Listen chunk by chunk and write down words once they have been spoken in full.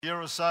Year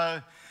or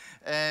so,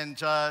 and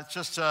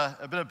just a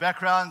bit of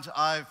background.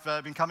 I've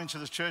been coming to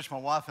this church, my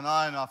wife and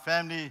I and our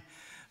family,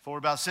 for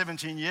about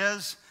 17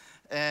 years,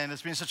 and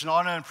it's been such an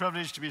honor and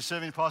privilege to be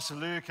serving Pastor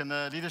Luke and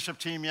the leadership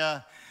team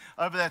here.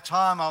 Over that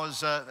time, I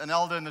was an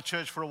elder in the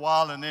church for a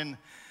while, and then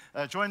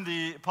joined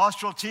the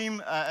pastoral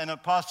team and a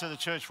pastor of the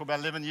church for about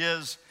 11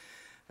 years.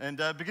 And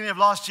beginning of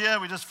last year,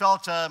 we just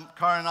felt, Karen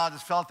and I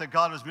just felt that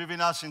God was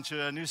moving us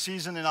into a new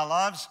season in our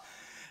lives.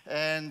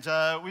 And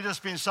we've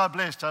just been so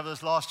blessed over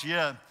this last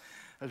year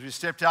as we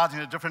stepped out in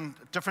a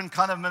different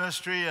kind of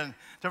ministry and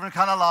different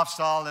kind of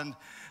lifestyle. And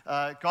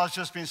God's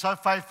just been so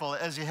faithful,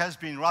 as He has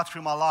been right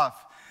through my life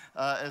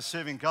as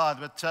serving God.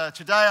 But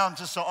today I'm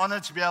just so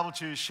honored to be able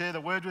to share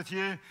the word with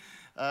you.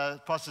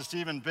 Pastor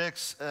Steve and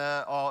Bex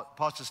are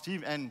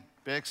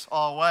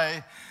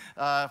away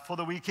for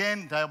the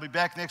weekend. They'll be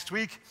back next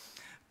week.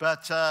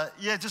 But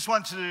just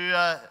want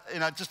to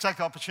just take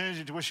the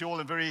opportunity to wish you all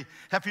a very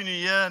happy new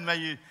year, and may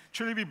you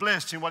truly be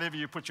blessed in whatever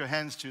you put your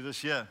hands to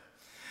this year.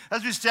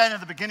 As we stand at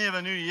the beginning of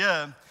a new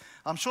year,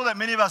 I'm sure that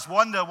many of us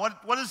wonder,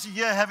 what does the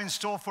year have in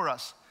store for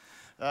us?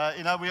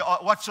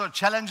 What sort of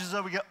challenges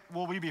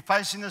will we be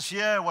facing this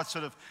year? What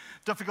sort of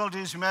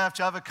difficulties we may have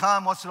to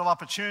overcome? What sort of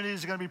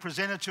opportunities are going to be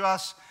presented to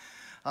us?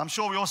 I'm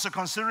sure we're also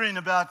considering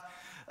about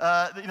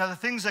the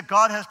things that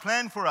God has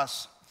planned for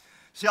us.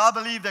 See, I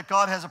believe that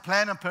God has a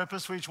plan and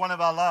purpose for each one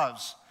of our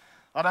lives.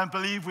 I don't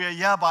believe we are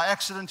here by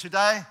accident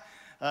today.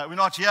 We're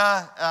not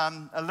here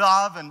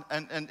alive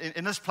and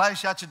in this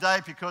place here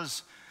today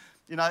because,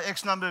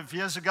 X number of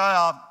years ago,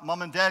 our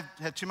mom and dad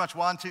had too much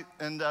wine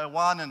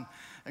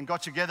and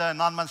got together, and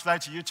 9 months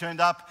later you turned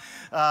up.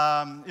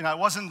 It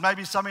wasn't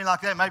maybe something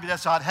like that. Maybe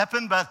that's how it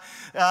happened. But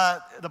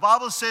the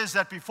Bible says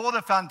that before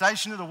the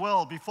foundation of the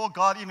world, before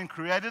God even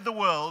created the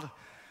world,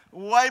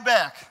 way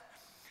back,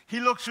 He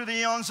looked through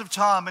the eons of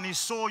time and He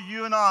saw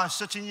you and I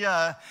sitting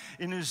here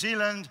in New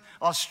Zealand,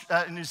 I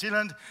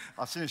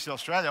see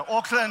Australia,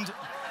 Auckland,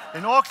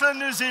 in Auckland,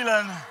 New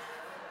Zealand,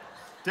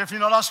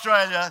 definitely not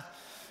Australia.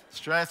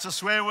 Australia's a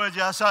swear word,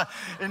 yeah. So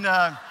in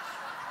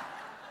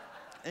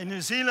New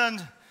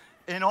Zealand,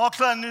 in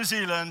Auckland, New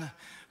Zealand,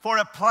 for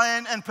a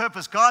plan and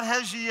purpose. God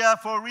has you here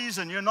for a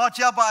reason. You're not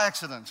here by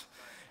accident.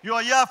 You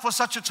are here for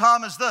such a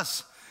time as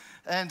this.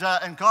 And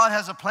God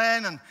has a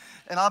plan, and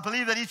I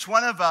believe that each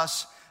one of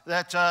us,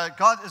 that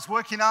God is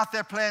working out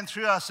that plan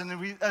through us,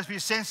 and as we're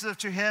sensitive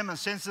to Him and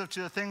sensitive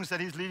to the things that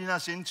He's leading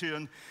us into.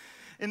 And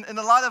in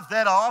the light of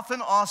that, I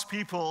often ask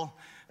people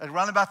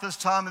around about this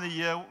time of the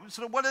year,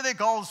 sort of what are their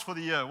goals for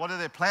the year? What are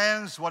their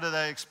plans? What are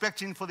they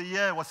expecting for the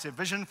year? What's their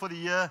vision for the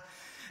year?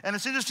 And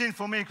it's interesting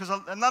for me because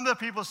a number of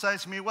people say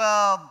to me,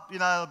 well,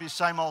 it'll be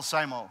same old,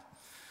 same old.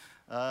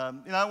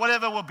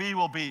 Whatever will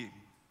be.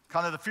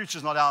 Kind of the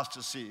future's not ours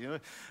to see.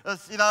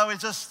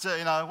 It's just,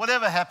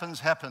 whatever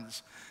happens,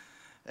 happens.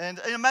 And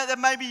that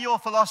may be your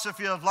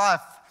philosophy of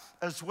life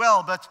as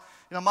well, but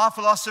my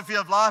philosophy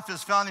of life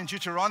is found in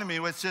Deuteronomy,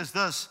 where it says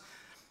this.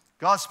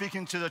 God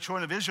speaking to the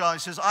children of Israel, He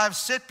says, I have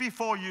set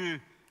before you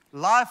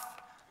life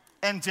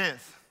and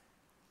death,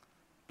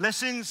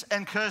 blessings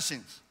and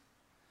cursings.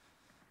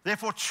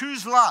 Therefore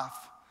choose life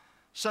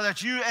so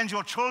that you and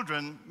your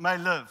children may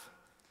live.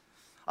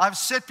 I've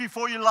set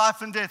before you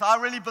life and death. I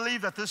really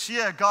believe that this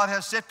year God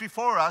has set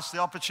before us the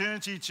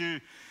opportunity to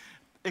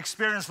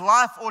experience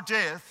life or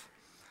death,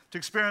 to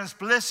experience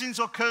blessings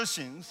or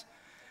cursings,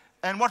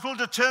 and what will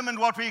determine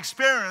what we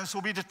experience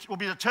will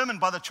be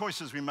determined by the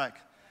choices we make.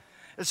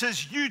 It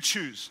says you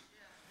choose.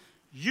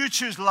 You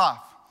choose life.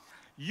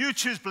 You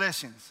choose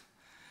blessings.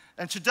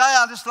 And today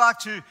I'd just like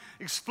to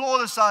explore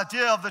this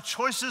idea of the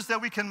choices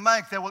that we can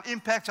make that will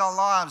impact our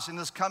lives in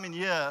this coming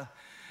year,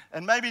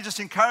 and maybe just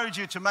encourage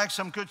you to make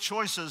some good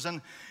choices.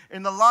 And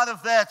in the light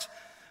of that,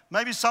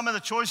 maybe some of the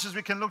choices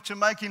we can look to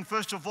making,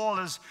 first of all,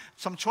 is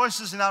some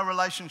choices in our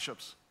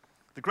relationships.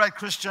 The great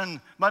Christian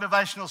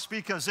motivational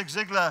speaker Zig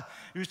Ziglar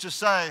used to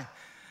say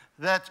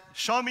that,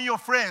 show me your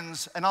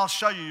friends and I'll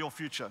show you your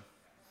future.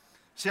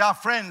 See, our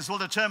friends will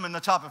determine the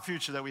type of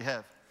future that we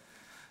have.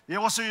 He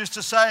also used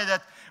to say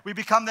that we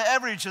become the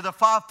average of the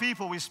 5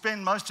 people we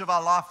spend most of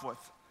our life with.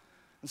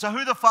 And so who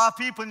are the 5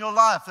 people in your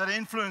life that are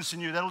influencing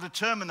you, that will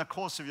determine the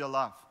course of your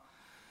life?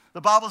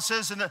 The Bible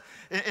says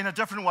in a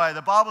different way.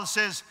 The Bible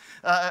says,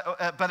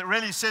 but it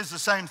really says the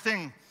same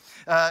thing.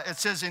 It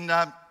says in...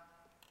 let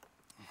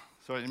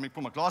me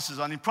put my glasses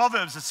on. In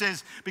Proverbs, it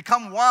says,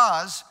 become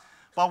wise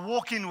by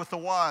walking with the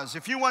wise.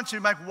 If you want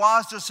to make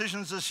wise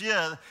decisions this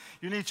year,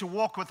 you need to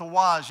walk with the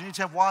wise. You need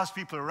to have wise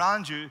people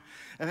around you.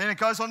 And then it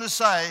goes on to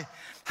say,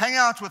 hang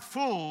out with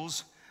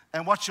fools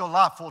and watch your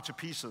life fall to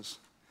pieces.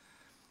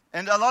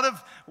 And a lot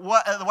of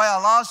the way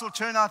our lives will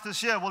turn out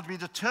this year will be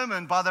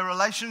determined by the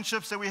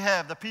relationships that we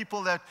have, the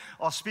people that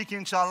are speaking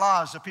into our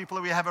lives, the people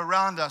that we have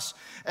around us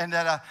and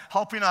that are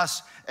helping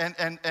us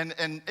and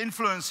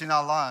influencing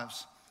our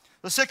lives.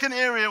 The second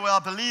area where I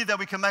believe that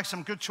we can make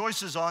some good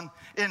choices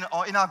in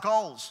our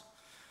goals.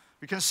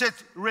 We can set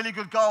really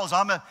good goals.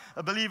 I'm a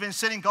believer in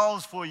setting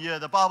goals for a year.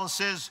 The Bible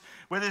says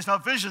where there's no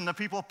vision, the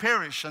people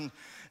perish. And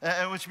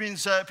which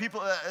means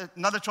people,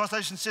 another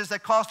translation says they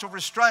cast off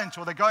restraint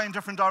or they go in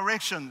different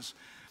directions.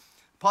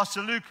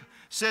 Pastor Luke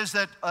says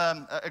that,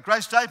 a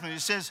great statement, he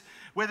says,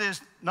 where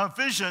there's no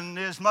vision,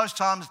 there's most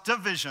times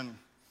division.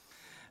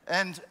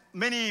 And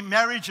many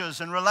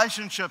marriages and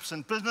relationships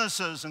and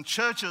businesses and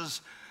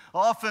churches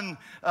often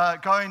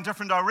go in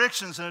different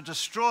directions and are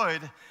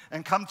destroyed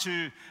and come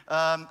to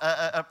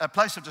a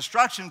place of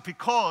destruction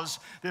because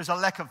there's a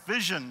lack of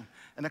vision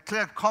and a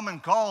clear common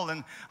goal.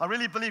 And I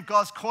really believe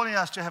God's calling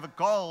us to have a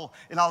goal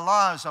in our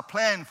lives, a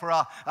plan for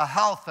our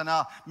health and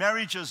our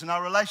marriages and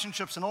our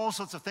relationships and all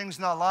sorts of things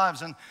in our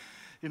lives. And,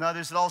 you know,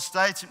 there's an old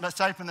statement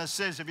that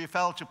says, if you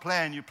fail to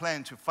plan, you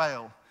plan to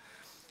fail.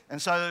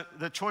 And so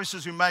the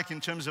choices we make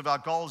in terms of our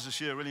goals this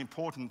year are really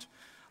important.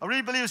 I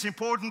really believe it's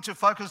important to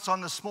focus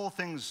on the small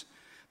things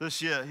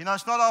this year. You know,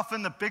 it's not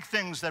often the big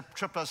things that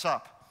trip us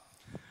up.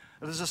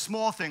 It is the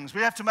small things.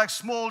 We have to make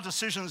small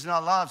decisions in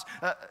our lives.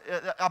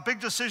 Our big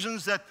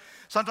decisions that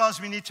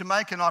sometimes we need to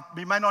make and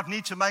we may not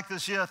need to make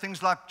this year,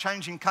 things like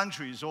changing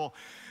countries or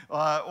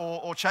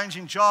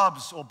changing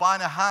jobs or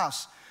buying a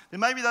house. There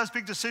may be those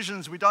big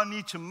decisions we don't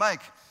need to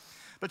make.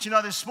 But you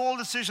know, there's small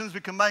decisions we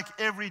can make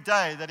every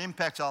day that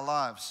impact our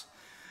lives.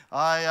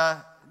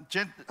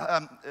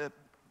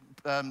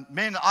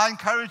 Men, I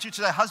encourage you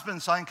today,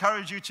 husbands, I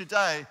encourage you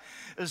today,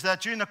 is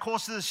that during the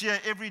course of this year,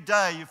 every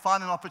day you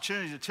find an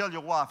opportunity to tell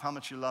your wife how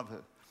much you love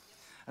her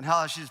and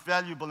how she's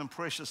valuable and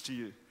precious to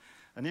you.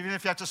 And even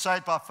if you have to say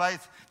it by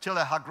faith, tell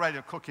her how great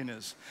her cooking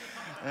is.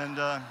 And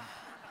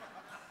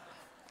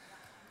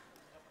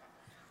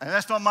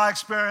that's not my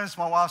experience.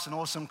 My wife's an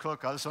awesome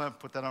cook. I just want to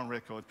put that on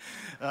record.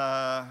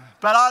 But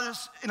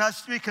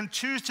we can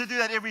choose to do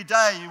that every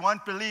day. You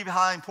won't believe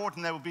how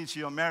important that will be to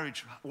your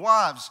marriage.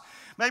 Wives,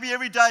 maybe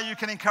every day you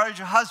can encourage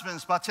your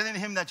husbands by telling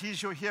him that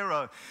he's your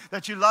hero,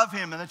 that you love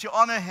him and that you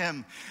honor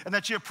him and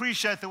that you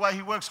appreciate the way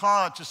he works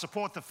hard to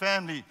support the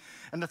family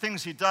and the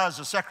things he does,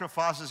 the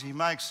sacrifices he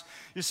makes.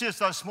 You see, it's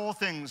those small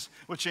things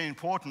which are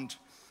important.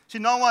 See,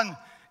 no one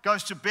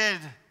goes to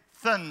bed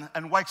thin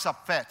and wakes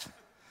up fat,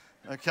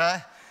 okay?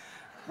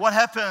 What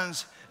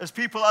happens is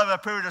people over a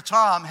period of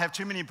time have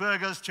too many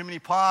burgers, too many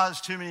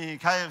pies, too many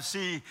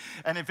KFC,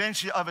 and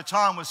eventually over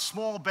time with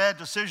small bad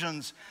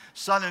decisions,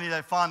 suddenly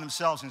they find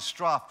themselves in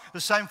strife.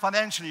 The same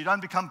financially, you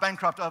don't become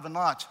bankrupt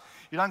overnight.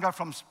 You don't go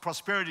from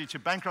prosperity to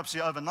bankruptcy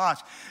overnight.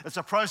 It's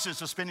a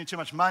process of spending too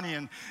much money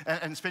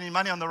and spending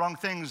money on the wrong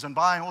things and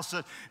buying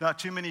also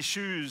too many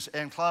shoes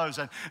and clothes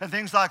and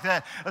things like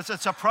that.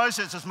 It's a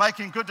process of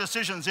making good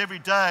decisions every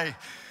day.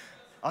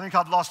 I think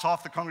I've lost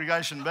half the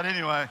congregation, but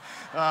anyway,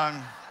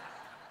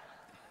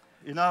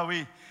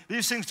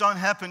 these things don't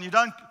happen. You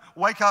don't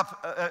wake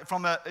up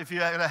if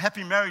you're in a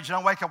happy marriage, you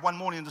don't wake up one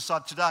morning and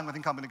decide, today I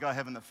think I'm going to go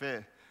have an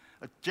affair.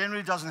 It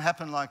generally doesn't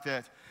happen like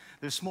that.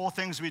 There's small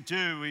things we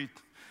do. We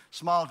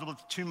smile a little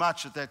too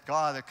much at that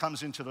guy that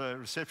comes into the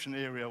reception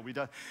area. We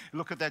don't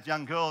look at that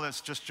young girl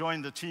that's just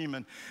joined the team,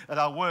 and at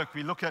our work,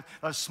 we look at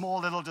those small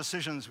little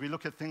decisions. We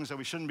look at things that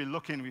we shouldn't be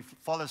looking. We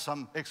follow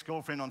some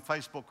ex-girlfriend on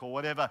Facebook or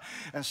whatever,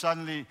 and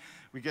suddenly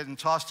we get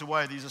enticed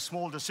away. These are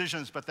small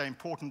decisions, but they're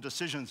important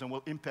decisions and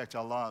will impact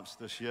our lives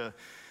this year.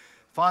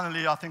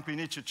 Finally, I think we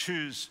need to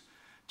choose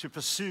to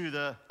pursue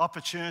the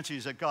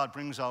opportunities that God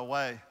brings our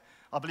way.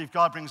 I believe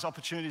God brings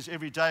opportunities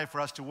every day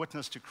for us to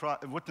witness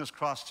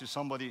Christ to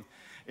somebody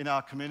in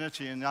our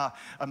community and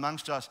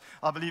amongst us.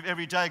 I believe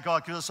every day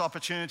God gives us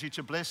opportunity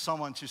to bless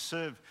someone, to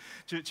serve,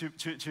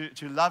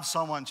 to love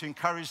someone, to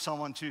encourage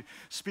someone, to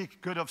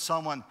speak good of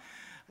someone.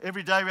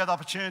 Every day we have the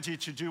opportunity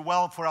to do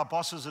well for our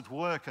bosses at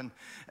work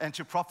and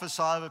to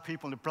prophesy over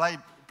people, and to play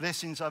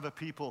blessings over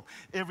people.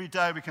 Every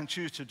day we can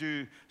choose to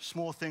do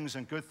small things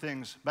and good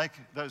things, make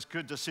those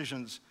good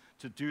decisions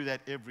to do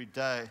that every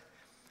day.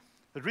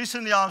 But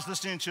recently I was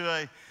listening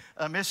to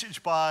a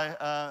message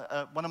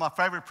by one of my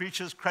favorite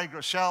preachers, Craig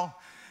Rochelle.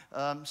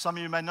 Some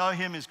of you may know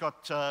him. He's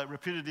got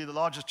reputedly the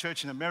largest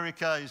church in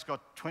America. He's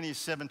got 28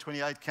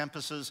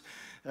 campuses,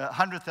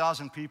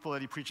 100,000 people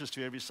that he preaches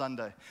to every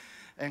Sunday.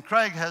 And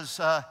Craig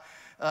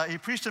he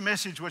preached a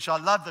message which I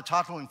love the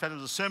title. In fact, it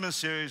was a sermon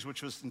series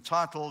which was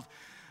entitled,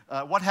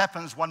 What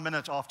Happens 1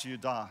 Minute After You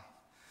Die?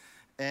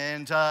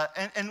 And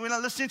when I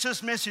listened to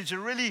this message, it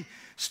really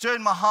stirred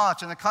my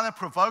heart and it kind of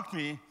provoked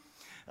me.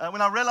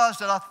 When I realized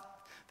that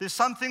there's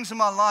some things in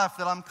my life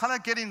that I'm kind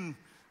of getting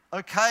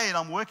okay and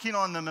I'm working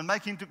on them and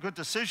making good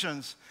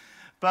decisions,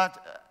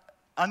 but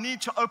I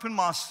need to open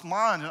my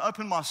mind and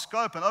open my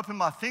scope and open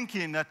my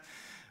thinking that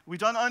we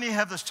don't only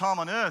have this time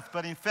on earth,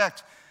 but in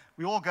fact,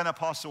 we're all going to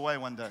pass away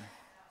one day.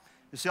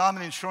 You see, I'm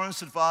an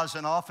insurance advisor,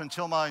 and I often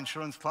tell my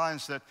insurance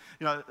clients that,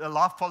 a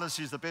life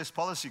policy is the best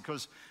policy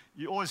because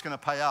you're always going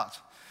to pay out.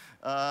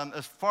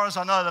 As far as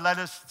I know, the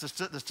latest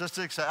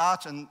statistics are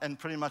out, and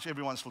pretty much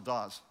everyone still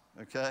dies.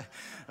 Okay,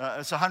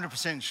 it's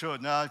 100% sure.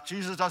 Now, if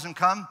Jesus doesn't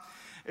come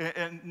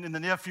in the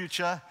near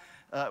future,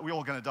 we're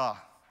all going to die.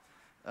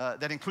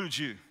 That includes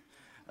you.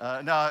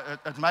 Now,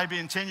 it may be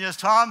in 10 years'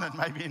 time, it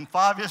may be in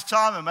 5 years'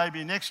 time, it may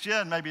be next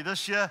year, it may be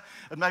this year,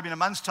 it may be in a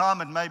month's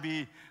time, it may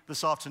be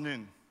this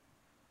afternoon.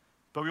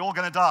 But we're all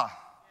going to die.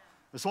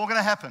 It's all going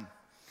to happen.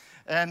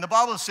 And the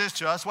Bible says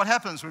to us what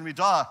happens when we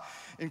die.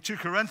 In 2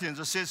 Corinthians,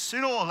 it says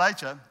sooner or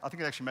later, I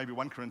think it actually may be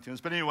 1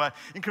 Corinthians, but anyway,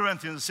 in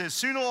Corinthians it says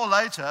sooner or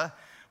later,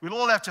 we'll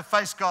all have to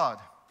face God.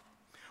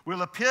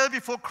 We'll appear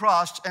before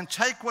Christ and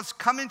take what's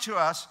coming to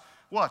us,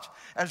 what?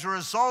 As a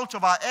result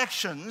of our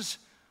actions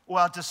or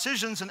our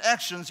decisions and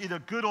actions, either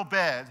good or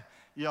bad,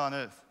 here on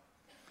earth.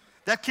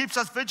 That keeps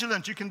us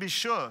vigilant, you can be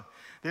sure.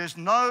 It's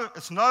no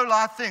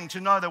light thing to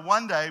know that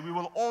one day we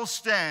will all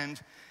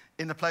stand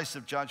in the place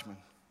of judgment.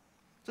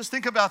 Just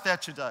think about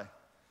that today.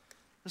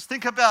 Just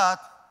think about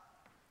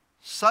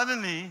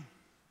suddenly,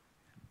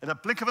 in a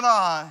blink of an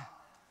eye,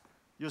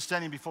 you're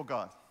standing before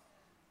God.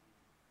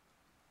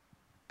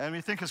 And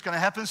we think it's going to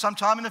happen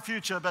sometime in the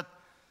future, but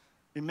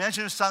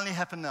imagine it suddenly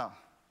happened now.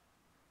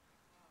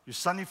 You're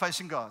suddenly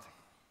facing God.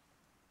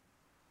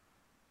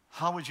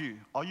 How would you?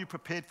 Are you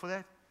prepared for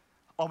that?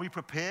 Are we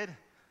prepared?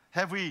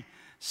 Have we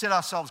set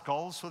ourselves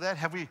goals for that?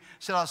 Have we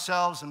set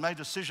ourselves and made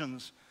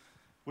decisions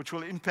which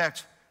will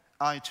impact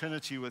our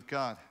eternity with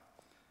God?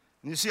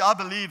 And you see, I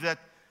believe that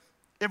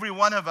every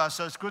one of us,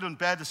 those good and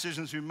bad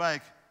decisions we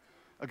make,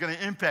 are going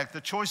to impact.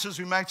 The choices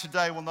we make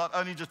today will not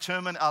only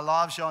determine our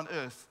lives here on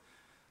earth,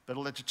 but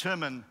will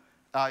determine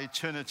our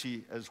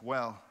eternity as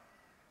well.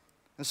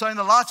 And so in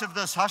the light of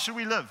this, how should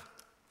we live?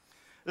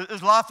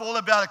 Is life all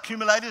about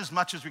accumulating as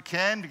much as we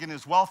can, getting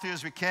as wealthy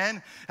as we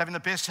can, having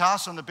the best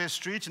house on the best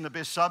street in the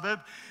best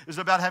suburb? Is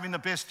it about having the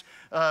best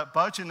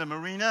boat in the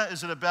marina?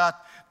 Is it about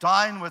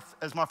dying with,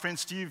 as my friend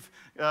Steve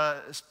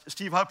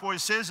Hope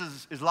always says,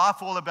 is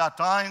life all about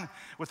dying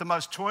with the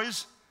most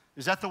toys?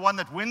 Is that the one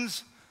that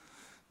wins?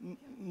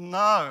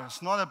 No,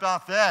 it's not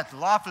about that.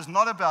 Life is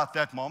not about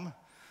that, Mom.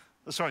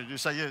 Sorry, you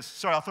say yes.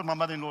 Sorry, I thought my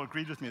mother-in-law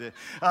agreed with me there.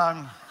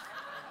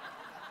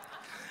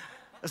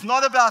 It's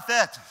not about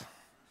that.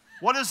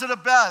 What is it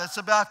about? It's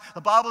about,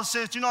 the Bible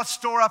says, do not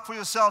store up for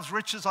yourselves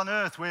riches on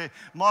earth where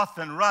moth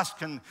and rust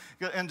can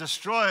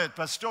destroy it,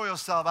 but store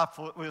yourself up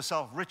for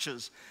yourself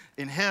riches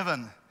in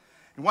heaven.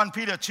 In 1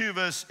 Peter 2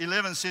 verse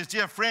 11 says,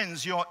 dear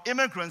friends, you are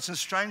immigrants and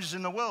strangers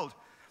in the world.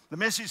 The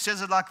Message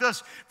says it like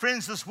this,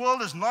 friends, this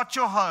world is not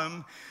your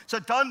home, so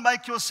don't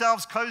make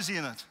yourselves cozy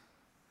in it.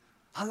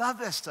 I love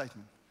that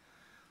statement.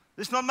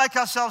 Let's not make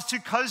ourselves too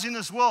cozy in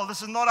this world.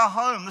 This is not our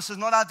home. This is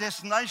not our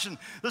destination.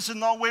 This is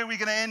not where we're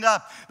going to end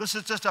up. This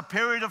is just a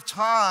period of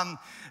time,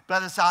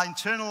 but it's our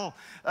eternal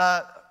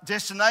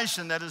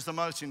destination that is the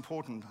most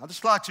important. I'd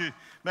just like to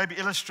maybe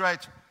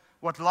illustrate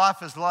what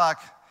life is like.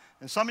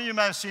 And some of you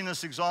may have seen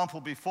this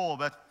example before,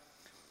 but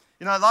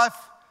you know, life,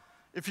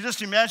 if you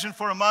just imagine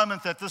for a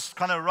moment that this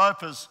kind of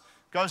rope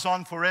goes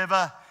on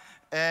forever,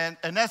 and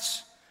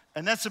that's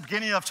the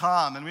beginning of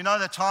time. And we know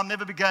that time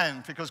never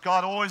began because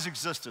God always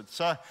existed.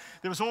 So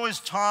there was always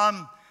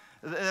time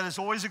that has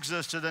always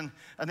existed. And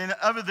then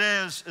over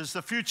there is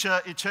the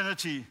future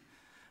eternity,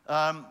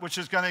 which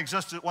is going to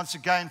exist once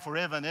again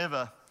forever and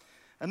ever.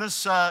 And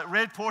this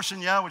red portion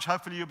here, which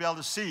hopefully you'll be able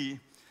to see,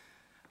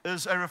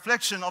 is a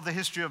reflection of the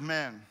history of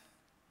man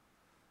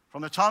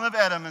from the time of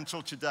Adam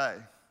until today.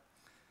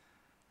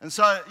 And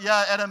so,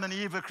 yeah, Adam and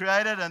Eve were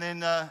created, and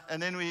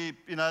then we,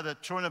 the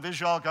children of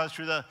Israel go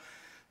through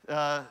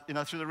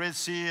through the Red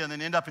Sea, and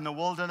then end up in the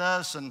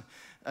wilderness, and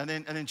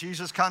then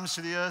Jesus comes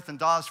to the earth and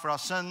dies for our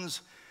sins,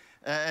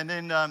 and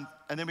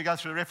then we go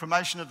through the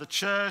Reformation of the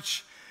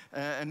church,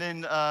 and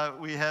then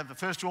we have the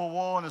First World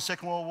War and the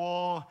Second World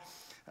War,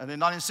 and then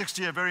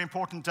 1960, a very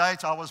important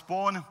date, I was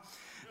born,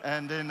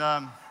 and then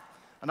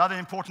another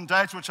important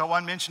date, which I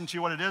won't mention to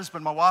you what it is,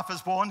 but my wife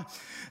was born,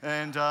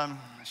 and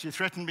she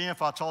threatened me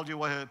if I told you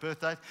what her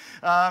birth date,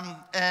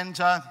 and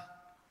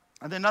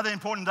then another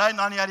important date,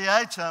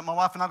 1988, my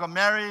wife and I got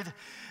married,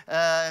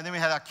 and then we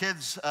had our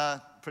kids,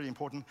 pretty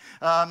important.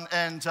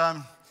 And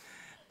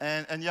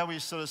yeah, we're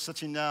sort of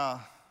sitting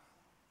now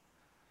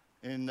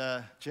in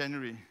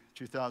January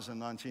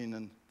 2019,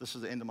 and this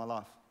is the end of my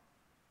life.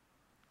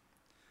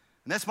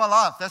 And that's my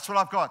life, that's what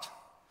I've got.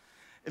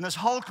 In this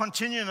whole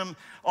continuum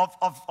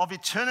of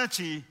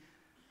eternity,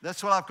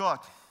 that's what I've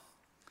got.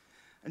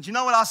 And do you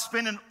know what? I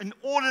spend an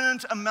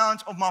inordinate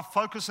amount of my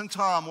focus and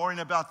time worrying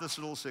about this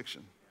little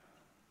section.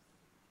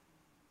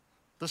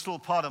 This little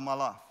part of my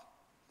life.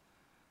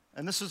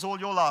 And this is all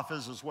your life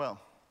is as well.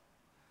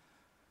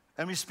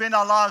 And we spend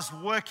our lives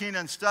working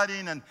and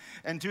studying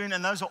and doing,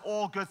 and those are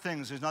all good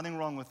things. There's nothing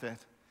wrong with that.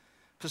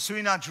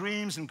 Pursuing our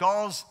dreams and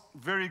goals,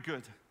 very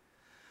good.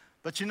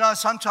 But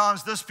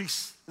sometimes this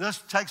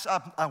takes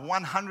up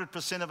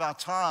 100% of our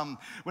time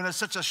when it's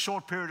such a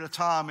short period of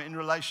time in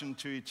relation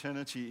to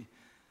eternity.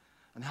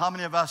 And how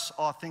many of us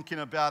are thinking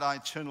about our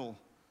eternal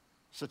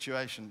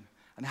situation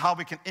and how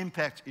we can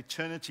impact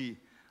eternity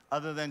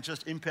other than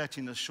just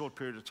impacting the short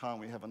period of time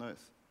we have on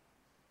earth?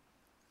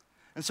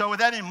 And so with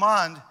that in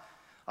mind,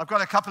 I've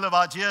got a couple of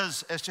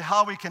ideas as to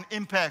how we can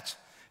impact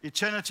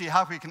eternity,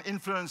 how we can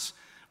influence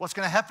what's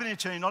going to happen in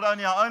eternity, not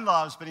only our own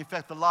lives, but in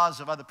fact the lives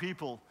of other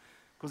people.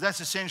 Because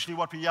that's essentially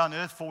what we're here on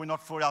earth for. We're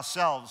not for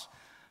ourselves,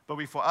 but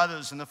we're for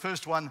others. And the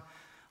first one,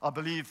 I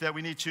believe that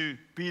we need to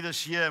be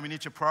this year, we need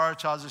to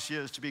prioritize this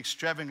year, is to be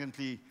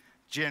extravagantly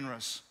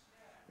generous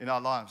in our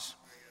lives.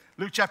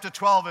 Luke chapter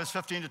 12, verse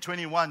 15 to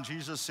 21,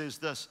 Jesus says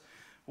this.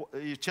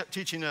 He's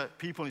teaching the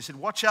people, he said,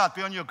 watch out,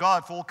 be on your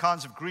guard for all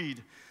kinds of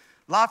greed.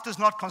 Life does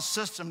not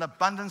consist of an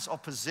abundance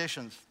of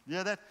possessions. You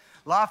hear that?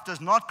 Life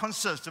does not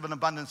consist of an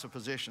abundance of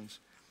possessions.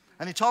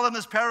 And he told them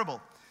this parable.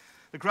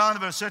 The ground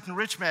of a certain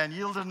rich man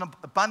yielded an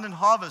abundant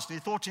harvest. And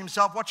he thought to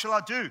himself, what shall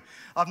I do?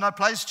 I have no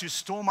place to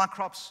store my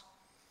crops.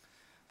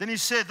 Then he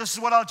said, this is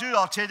what I'll do.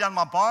 I'll tear down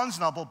my barns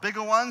and I'll build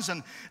bigger ones.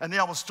 And then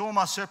I will store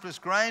my surplus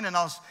grain. And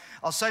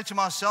I'll say to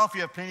myself,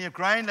 you have plenty of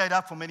grain laid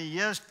up for many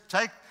years.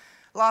 Take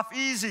life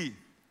easy.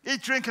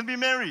 Eat, drink, and be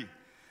merry.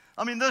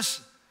 I mean,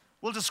 this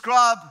will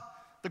describe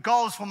the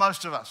goals for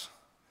most of us.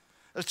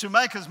 Is to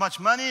make as much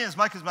money,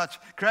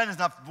 create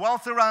enough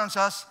wealth around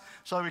us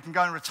so we can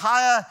go and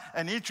retire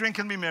and eat, drink,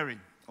 and be merry.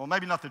 Or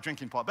maybe not the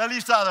drinking part, but at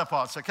least the other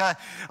parts, okay?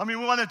 I mean,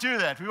 we want to do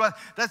that.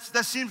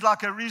 That seems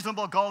like a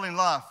reasonable goal in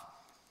life.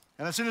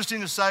 And it's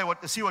interesting to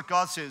see what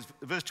God says.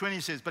 Verse 20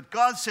 says, but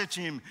God said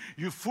to him,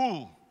 you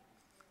fool.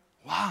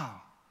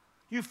 Wow.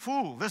 You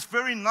fool. This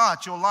very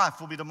night your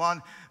life will be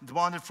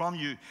demanded from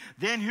you.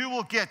 Then who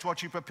will get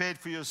what you prepared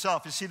for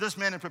yourself? You see, this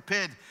man had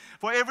prepared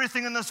for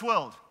everything in this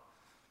world,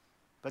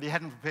 but he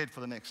hadn't prepared for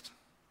the next.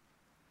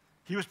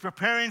 He was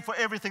preparing for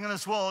everything in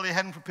this world. He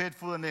hadn't prepared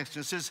for the next.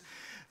 And it says,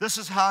 this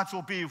is how it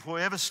will be for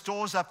whoever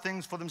stores up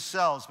things for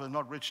themselves, but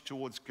not rich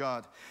towards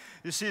God.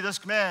 You see,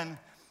 this man,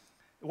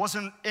 it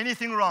wasn't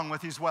anything wrong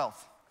with his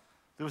wealth.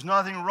 There was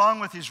nothing wrong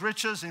with his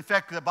riches. In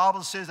fact, the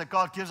Bible says that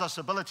God gives us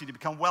the ability to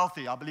become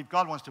wealthy. I believe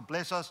God wants to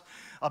bless us.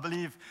 I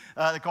believe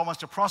that God wants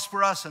to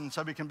prosper us, and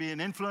so we can be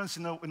an influence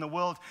in the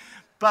world.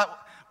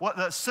 But what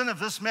the sin of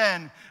this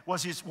man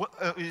was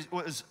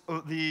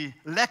the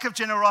lack of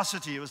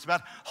generosity. It was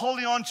about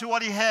holding on to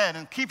what he had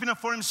and keeping it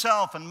for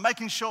himself and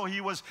making sure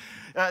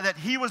that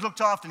he was looked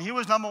after and he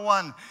was number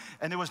one.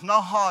 And there was no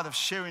heart of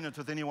sharing it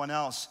with anyone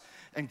else.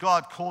 And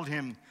God called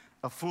him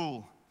a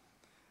fool.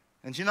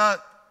 And you know,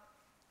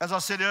 as I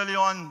said early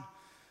on,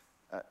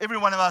 every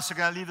one of us are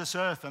going to leave this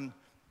earth. And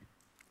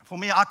for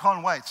me, I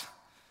can't wait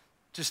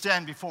to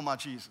stand before my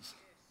Jesus.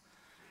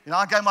 You know,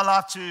 I gave my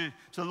life to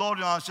the Lord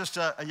when I was just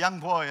a young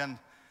boy. And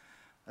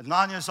at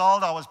 9 years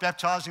old, I was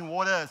baptized in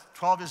water. At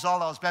 12 years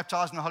old, I was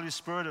baptized in the Holy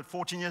Spirit. At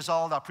 14 years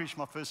old, I preached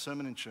my first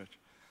sermon in church.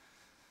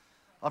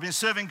 I've been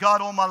serving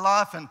God all my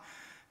life. And,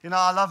 you know,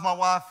 I love my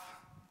wife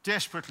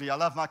desperately. I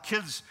love my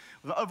kids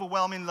with an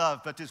overwhelming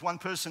love. But there's one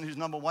person who's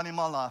number one in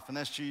my life, and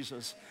that's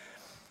Jesus.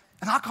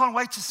 And I can't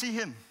wait to see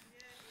him.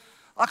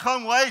 I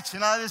can't wait. You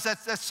know, there's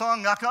that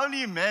song, I can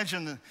only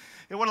imagine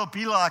what it'll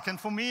be like. And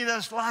for me,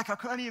 there's like, I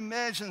can only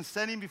imagine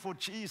standing before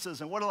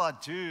Jesus and what will I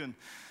do? And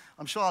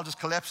I'm sure I'll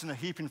just collapse in a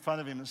heap in front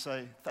of him and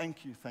say,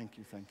 thank you, thank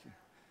you, thank you.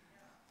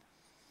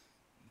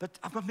 But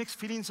I've got mixed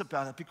feelings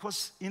about it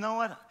because, you know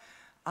what?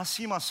 I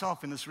see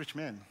myself in this rich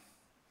man.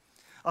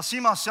 I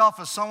see myself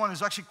as someone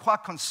who's actually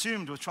quite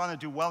consumed with trying to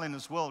do well in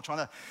this world, trying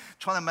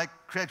to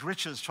create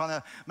riches, trying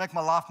to make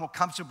my life more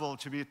comfortable,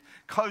 to be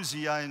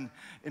cozy in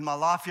my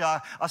life here.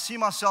 I see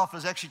myself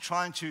as actually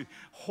trying to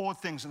hoard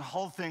things and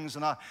hold things,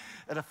 and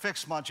it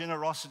affects my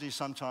generosity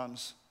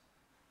sometimes.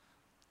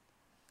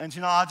 And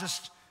you know, I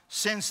just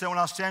sense that when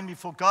I stand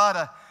before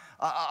God,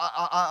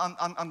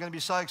 I'm going to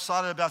be so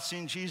excited about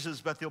seeing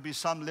Jesus, but there'll be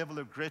some level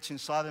of regret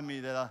inside of me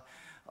that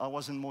I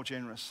wasn't more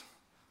generous.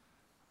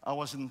 I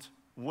wasn't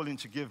willing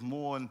to give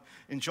more. And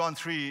in John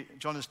 3,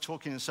 John is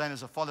talking and saying,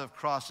 as a follower of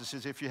Christ, it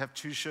says, if you have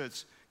 2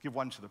 shirts, give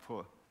one to the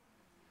poor.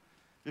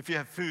 If you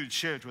have food,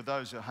 share it with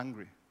those who are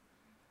hungry.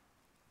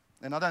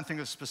 And I don't think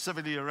it's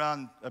specifically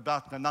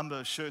about the number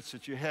of shirts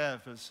that you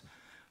have.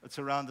 It's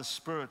around the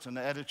spirit and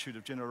the attitude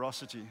of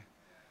generosity.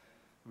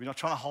 We're not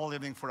trying to hold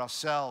everything for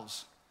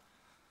ourselves.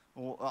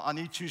 Or I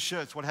need 2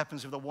 shirts. What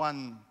happens if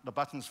the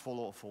buttons fall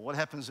off? Or what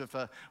happens if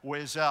it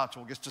wears out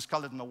or gets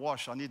discolored in the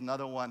wash? I need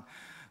another one.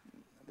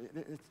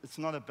 It's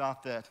not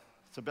about that.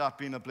 It's about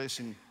being a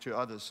blessing to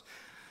others.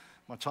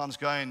 My time's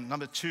going.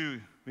 Number 2,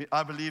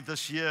 I believe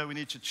this year we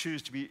need to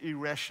choose to be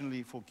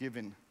irrationally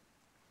forgiving.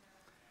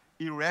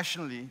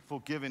 Irrationally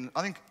forgiving.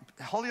 I think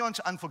holding on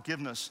to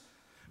unforgiveness,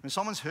 when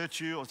someone's hurt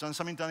you or done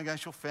something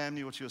against your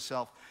family or to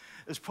yourself,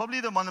 is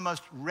probably one of the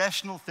most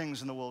rational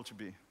things in the world to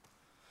be.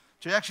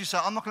 To actually say,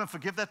 I'm not going to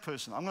forgive that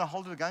person. I'm going to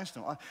hold it against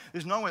them.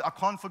 There's no way. I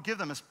can't forgive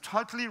them. It's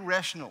totally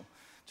rational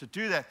to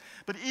do that.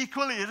 But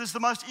equally, it is the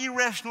most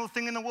irrational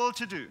thing in the world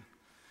to do.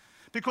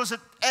 Because it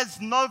adds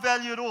no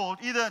value at all.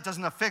 Either it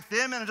doesn't affect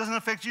them and it doesn't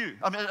affect you.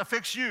 I mean, it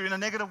affects you in a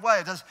negative way.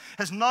 It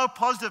has no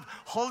positive.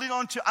 Holding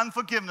on to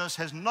unforgiveness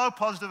has no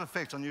positive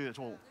effect on you at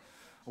all.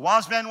 A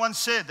wise man once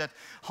said that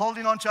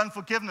holding on to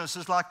unforgiveness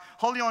is like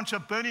holding on to a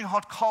burning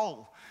hot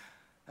coal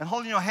and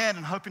holding your hand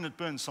and hoping it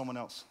burns someone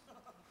else.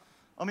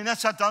 I mean,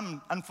 that's how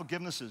dumb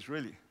unforgiveness is,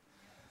 really.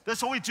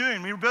 That's all we're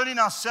doing. We're burning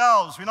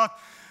ourselves. We're not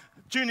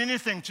doing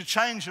anything to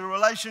change a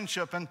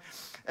relationship. And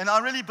I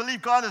really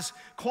believe God is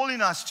calling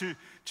us to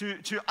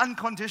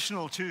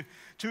unconditional, to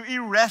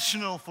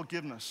irrational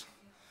forgiveness.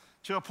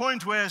 To a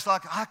point where it's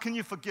like, how can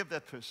you forgive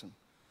that person?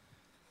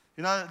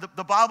 You know,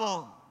 the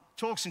Bible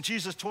talks, and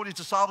Jesus taught his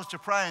disciples to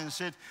pray and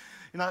said,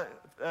 You know,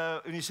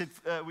 and he said,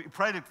 we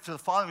prayed to the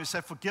Father, and we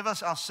said, forgive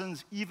us our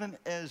sins even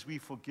as we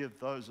forgive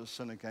those who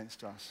sin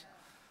against us.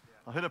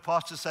 I heard a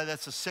pastor say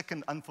that's the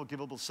second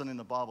unforgivable sin in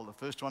the Bible. The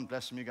first one,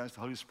 blasphemy against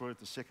the Holy Spirit.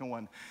 The second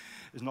one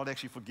is not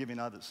actually forgiving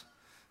others.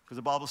 Because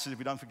the Bible says if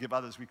we don't forgive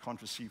others, we can't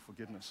receive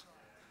forgiveness.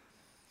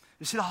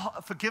 You see,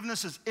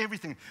 forgiveness is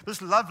everything.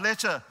 This love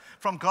letter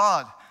from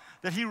God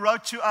that he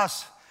wrote to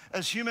us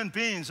as human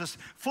beings is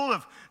full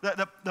of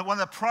one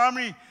of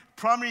the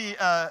primary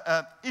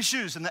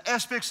issues and the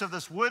aspects of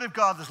this word of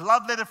God, this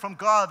love letter from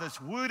God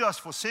that's wooed us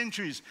for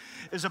centuries,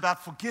 is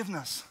about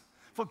forgiveness.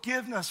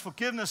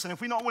 Forgiveness. And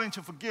if we're not willing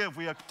to forgive,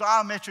 we are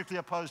diametrically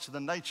opposed to the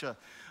nature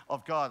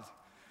of God.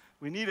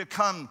 We need to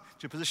come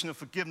to a position of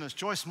forgiveness.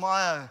 Joyce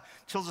Meyer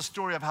tells a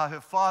story of how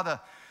her father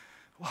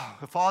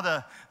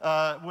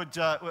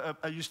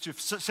used to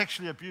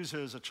sexually abuse her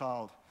as a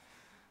child.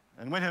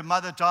 And when her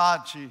mother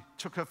died, her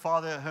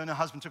and her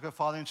husband took her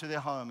father into their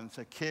home and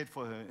they cared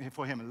for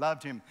him and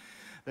loved him.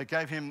 They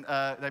gave him,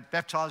 they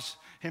baptized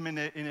him in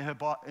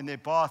their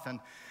bath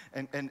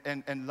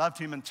and loved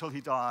him until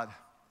he died.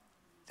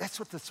 That's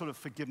what the sort of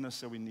forgiveness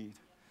that we need.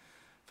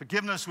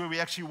 Forgiveness where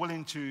we're actually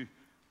willing to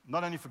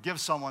not only forgive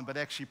someone, but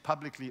actually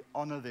publicly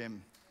honor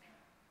them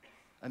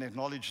and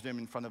acknowledge them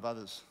in front of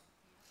others.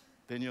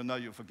 Then you'll know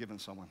you've forgiven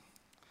someone.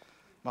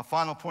 My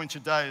final point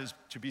today is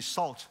to be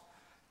salt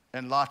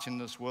and light in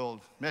this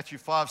world. Matthew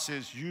 5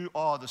 says, you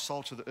are the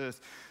salt of the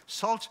earth.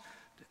 Salt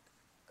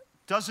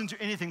doesn't do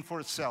anything for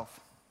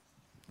itself.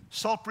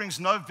 Salt brings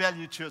no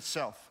value to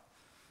itself.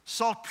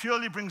 Salt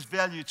purely brings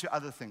value to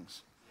other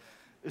things.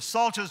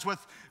 Salt is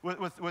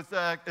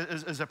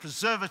is a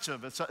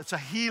preservative. It's a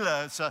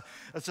healer. It's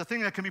a thing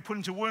that can be put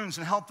into wounds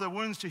and help the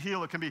wounds to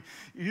heal. It can be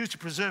used to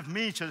preserve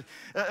meat.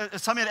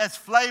 It's something that adds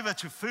flavor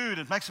to food.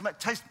 It makes it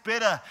taste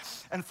better.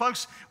 And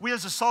folks, we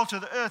as the salt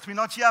of the earth, we're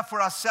not here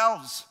for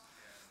ourselves.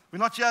 We're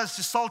not here as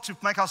the salt to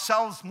make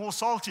ourselves more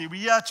salty.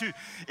 We're here to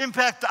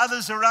impact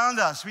others around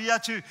us. We're here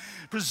to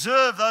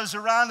preserve those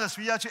around us.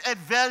 We're here to add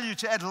value,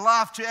 to add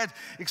life, to add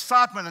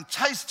excitement and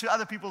taste to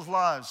other people's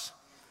lives.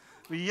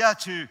 We're here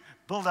to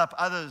build up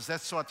others.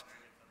 That's what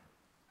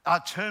our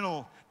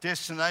eternal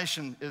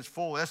destination is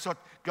for. That's what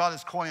God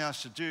is calling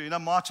us to do. You know,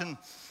 Martin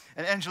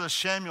and Angela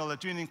Samuel are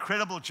doing an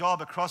incredible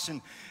job across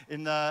in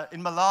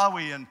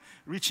Malawi and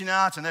reaching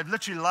out. And they've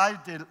literally laid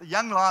their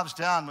young lives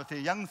down with their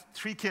young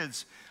 3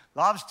 kids,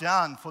 lives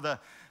down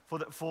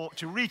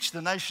to reach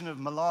the nation of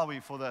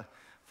Malawi for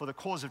the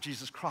cause of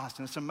Jesus Christ.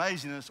 And it's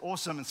amazing and it's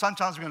awesome. And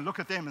sometimes we're going to look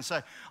at them and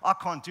say, I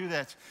can't do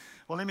that.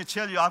 Well, let me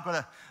tell you, I've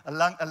got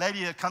a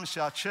lady that comes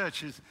to our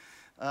church.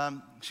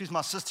 She's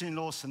my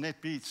sister-in-law, Sinette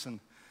Beats,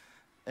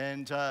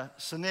 and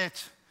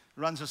Sinette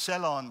runs a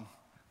salon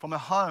from her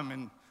home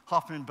in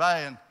Half Moon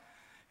Bay, and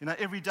you know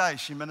every day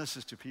she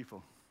ministers to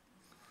people.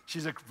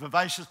 She's a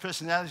vivacious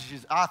personality.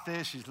 She's out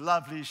there. She's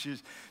lovely.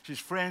 She's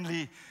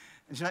friendly,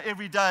 and you know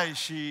every day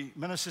she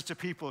ministers to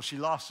people. She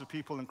laughs with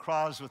people and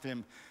cries with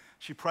them.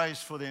 She prays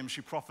for them. She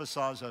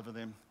prophesies over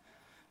them.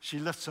 She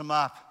lifts them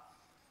up,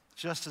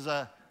 just as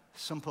a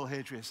simple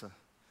hairdresser.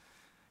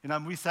 You know,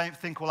 we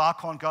think, well, I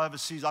can't go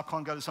overseas. I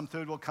can't go to some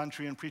third world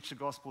country and preach the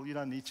gospel. You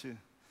don't need to.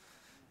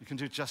 You can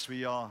do it just where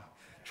you are.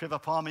 Trevor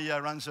Palmer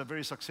here runs a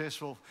very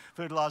successful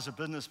fertilizer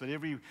business, but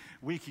every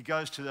week he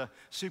goes to the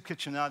soup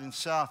kitchen out in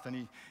South and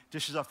he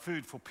dishes up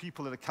food for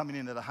people that are coming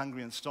in that are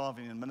hungry and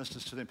starving and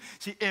ministers to them.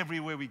 See,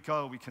 everywhere we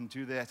go, we can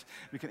do that.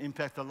 We can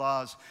impact the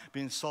lives,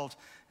 being salt.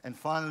 And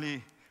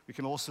finally, we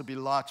can also be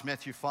light.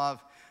 Matthew 5,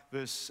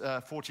 verse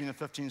 14 and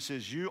 15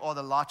 says, you are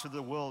the light of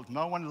the world.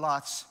 No one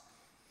lights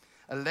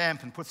a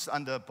lamp and puts it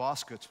under a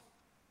basket.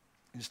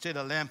 Instead,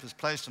 a lamp is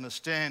placed on a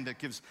stand that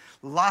gives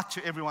light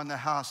to everyone in the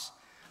house.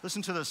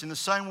 Listen to this. In the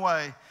same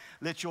way,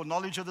 let your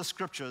knowledge of the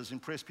scriptures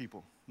impress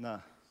people. No.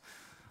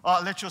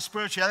 Let your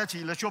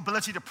spirituality, let your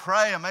ability to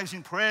pray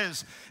amazing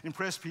prayers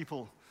impress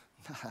people.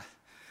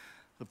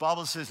 The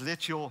Bible says,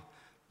 let your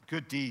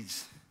good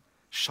deeds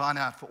shine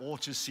out for all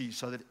to see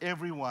so that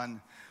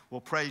everyone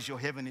will praise your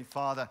heavenly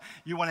Father.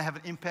 You want to have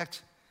an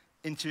impact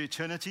into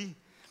eternity?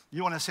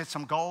 You want to set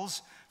some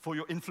goals for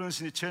your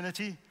influence in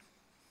eternity?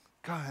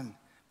 Go and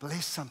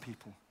bless some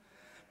people.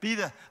 Be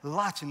the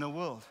light in the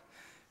world.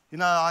 You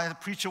know, I had a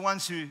preacher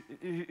once who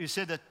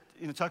said that,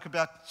 you know, talk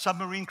about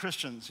submarine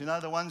Christians, you know,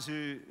 the ones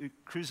who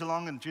cruise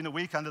along and during the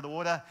week under the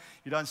water,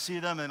 you don't see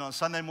them, and on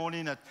Sunday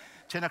morning at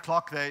 10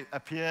 o'clock they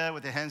appear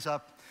with their hands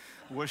up,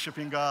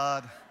 worshiping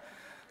God,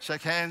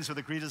 shake hands with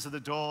the greeters at the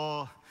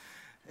door,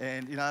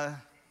 and, you know,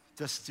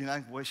 just, you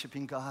know,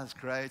 worshiping God is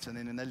great, and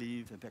then when they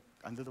leave, they're back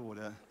under the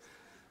water.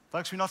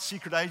 Folks, we're not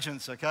secret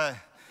agents, okay?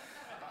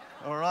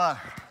 All right.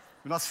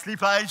 We're not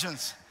sleeper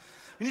agents.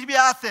 We need to be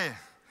out there.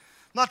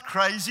 Not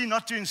crazy,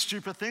 not doing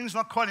stupid things,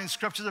 not quoting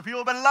scriptures of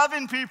people, but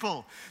loving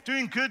people,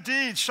 doing good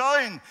deeds,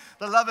 showing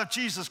the love of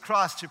Jesus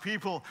Christ to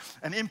people,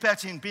 and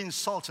impacting, being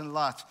salt and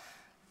light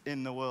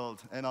in the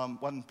world. And I'm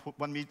 1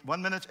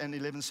 minute and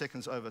 11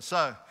 seconds over.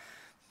 So,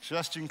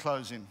 just in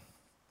closing,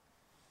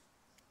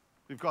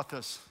 we've got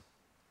this.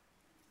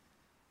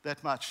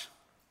 That much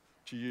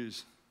to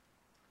use.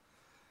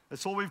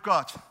 That's all we've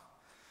got.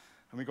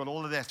 And we've got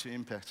all of that to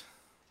impact.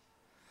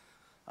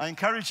 I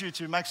encourage you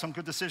to make some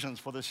good decisions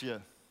for this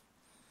year.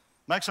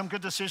 Make some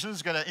good decisions.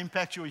 It's going to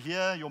impact your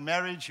year, your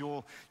marriage,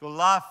 your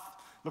life.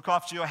 Look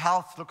after your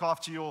health. Look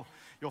after your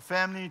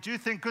family. Do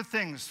think good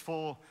things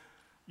for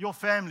your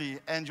family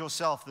and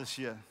yourself this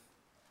year.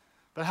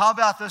 But how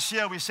about this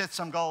year we set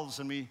some goals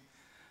and we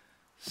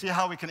see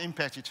how we can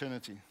impact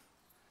eternity?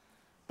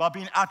 By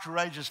being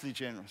outrageously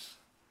generous.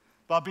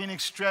 By being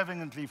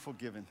extravagantly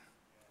forgiving.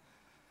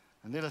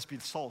 And let us be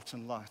salt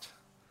and light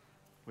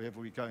wherever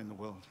we go in the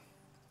world.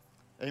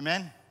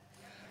 Amen?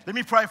 Let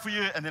me pray for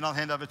you, and then I'll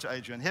hand over to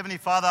Adrian. Heavenly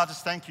Father, I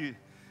just thank you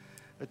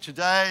that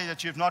today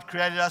that you've not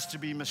created us to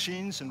be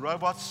machines and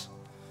robots,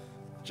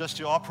 just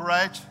to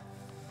operate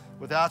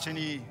without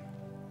any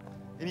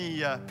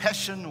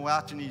passion,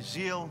 without any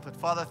zeal. But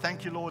Father,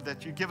 thank you, Lord,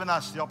 that you've given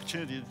us the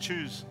opportunity to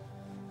choose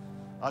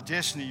our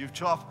destiny. You've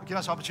given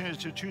us the opportunity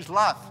to choose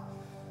life,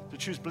 to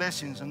choose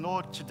blessings. And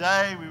Lord,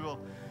 today we will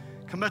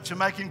commit to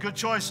making good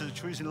choices,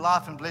 choosing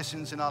life and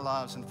blessings in our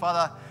lives. And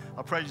Father,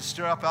 I pray you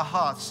stir up our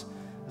hearts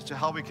as to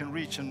how we can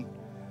reach and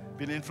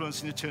be an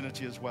influence in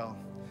eternity as well.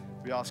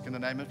 We ask in the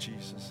name of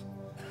Jesus.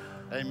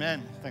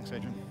 Amen. Thanks,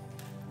 Adrian.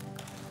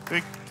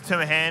 Give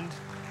Tim a hand.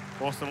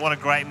 Awesome. What a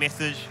great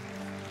message.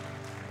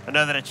 I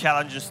know that a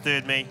challenge has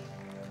stirred me.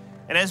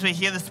 And as we're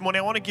here this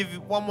morning, I want to give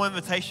you one more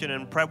invitation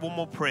and pray one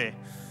more prayer.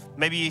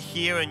 Maybe you're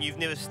here and you've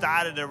never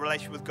started a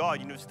relationship with God.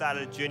 You've never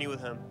started a journey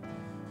with Him.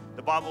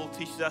 The Bible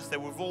teaches us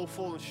that we've all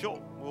fallen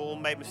short. We've all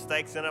made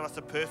mistakes. None of us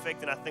are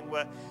perfect, and I think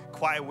we're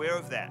quite aware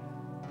of that.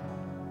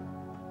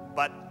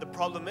 But the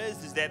problem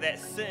is that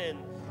sin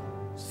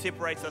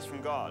separates us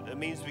from God. It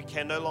means we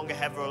can no longer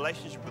have a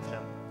relationship with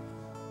Him.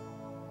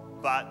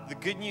 But the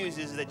good news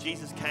is that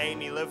Jesus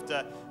came, He lived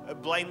a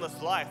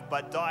blameless life,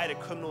 but died a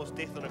criminal's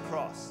death on a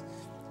cross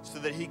so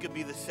that He could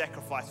be the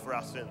sacrifice for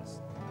our sins.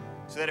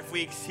 So that if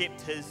we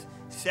accept His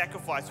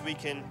sacrifice, we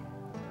can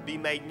be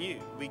made new.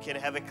 We can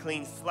have a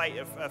clean slate,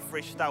 a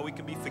fresh start. We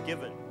can be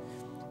forgiven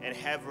and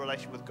have a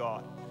relationship with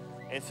God.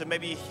 And so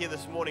maybe you're here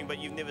this morning, but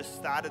you've never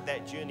started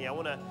that journey. I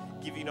want to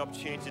give you an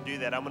opportunity to do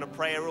that. I'm going to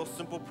pray a real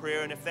simple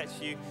prayer, and if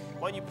that's you,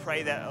 why don't you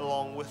pray that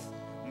along with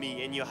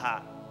me in your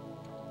heart?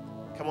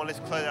 Come on, let's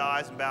close our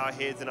eyes and bow our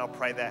heads, and I'll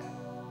pray that.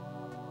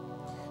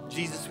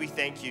 Jesus, we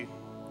thank you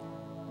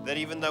that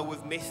even though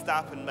we've messed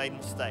up and made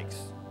mistakes,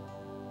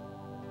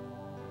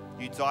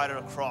 you died on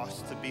a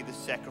cross to be the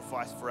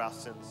sacrifice for our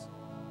sins.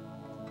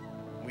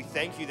 We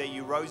thank you that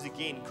you rose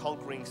again,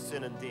 conquering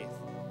sin and death.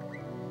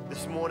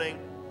 This morning,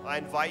 I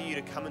invite you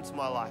to come into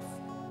my life,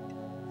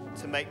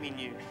 to make me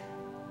new,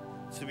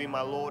 to be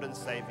my Lord and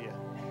Savior.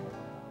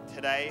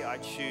 Today, I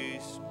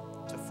choose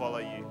to follow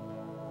you.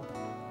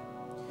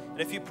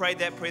 And if you prayed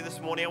that prayer this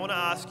morning, I want to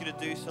ask you to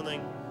do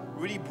something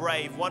really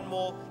brave, one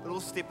more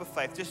little step of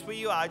faith. Just where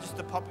you are, just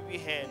to pop up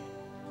your hand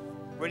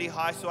really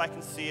high so I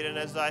can see it. And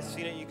as I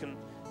see it, you can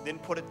then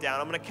put it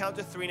down. I'm going to count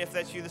to 3, and if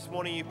that's you this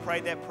morning, you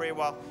prayed that prayer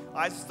while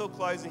eyes are still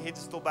closed and heads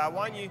are still bowed,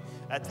 why don't you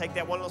take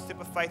that one little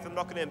step of faith? I'm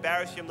not going to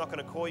embarrass you. I'm not going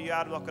to call you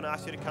out. I'm not going to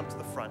ask you to come to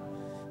the front.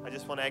 I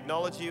just want to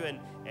acknowledge you and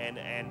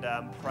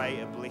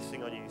pray a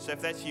blessing on you. So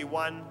if that's you,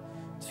 1,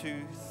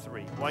 2,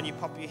 3. Why don't you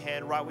pop your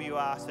hand right where you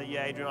are? Say,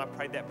 yeah, Adrian, I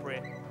prayed that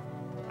prayer.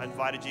 I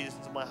invited Jesus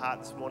into my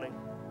heart this morning.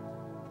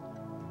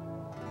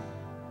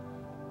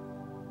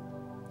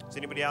 Is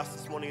anybody else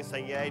this morning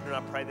saying, yeah, Adrian,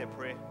 I prayed that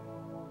prayer?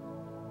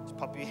 Just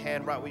pop your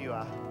hand right where you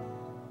are.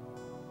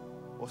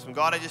 Awesome.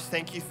 God, I just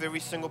thank you for every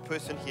single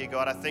person here,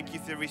 God. I thank you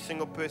for every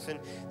single person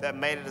that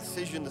made a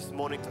decision this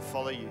morning to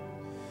follow you,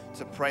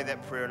 to pray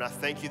that prayer. And I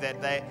thank you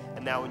that they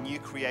are now a new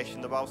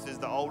creation. The Bible says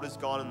the old is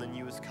gone and the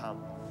new has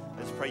come.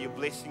 Let's pray your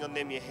blessing on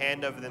them, your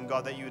hand over them,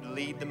 God, that you would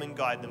lead them and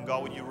guide them.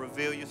 God, would you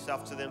reveal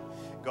yourself to them,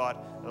 God,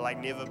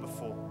 like never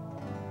before.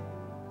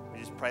 We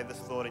just pray this,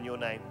 Lord, in your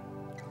name.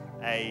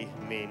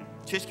 Amen.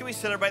 Church, can we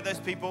celebrate those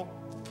people?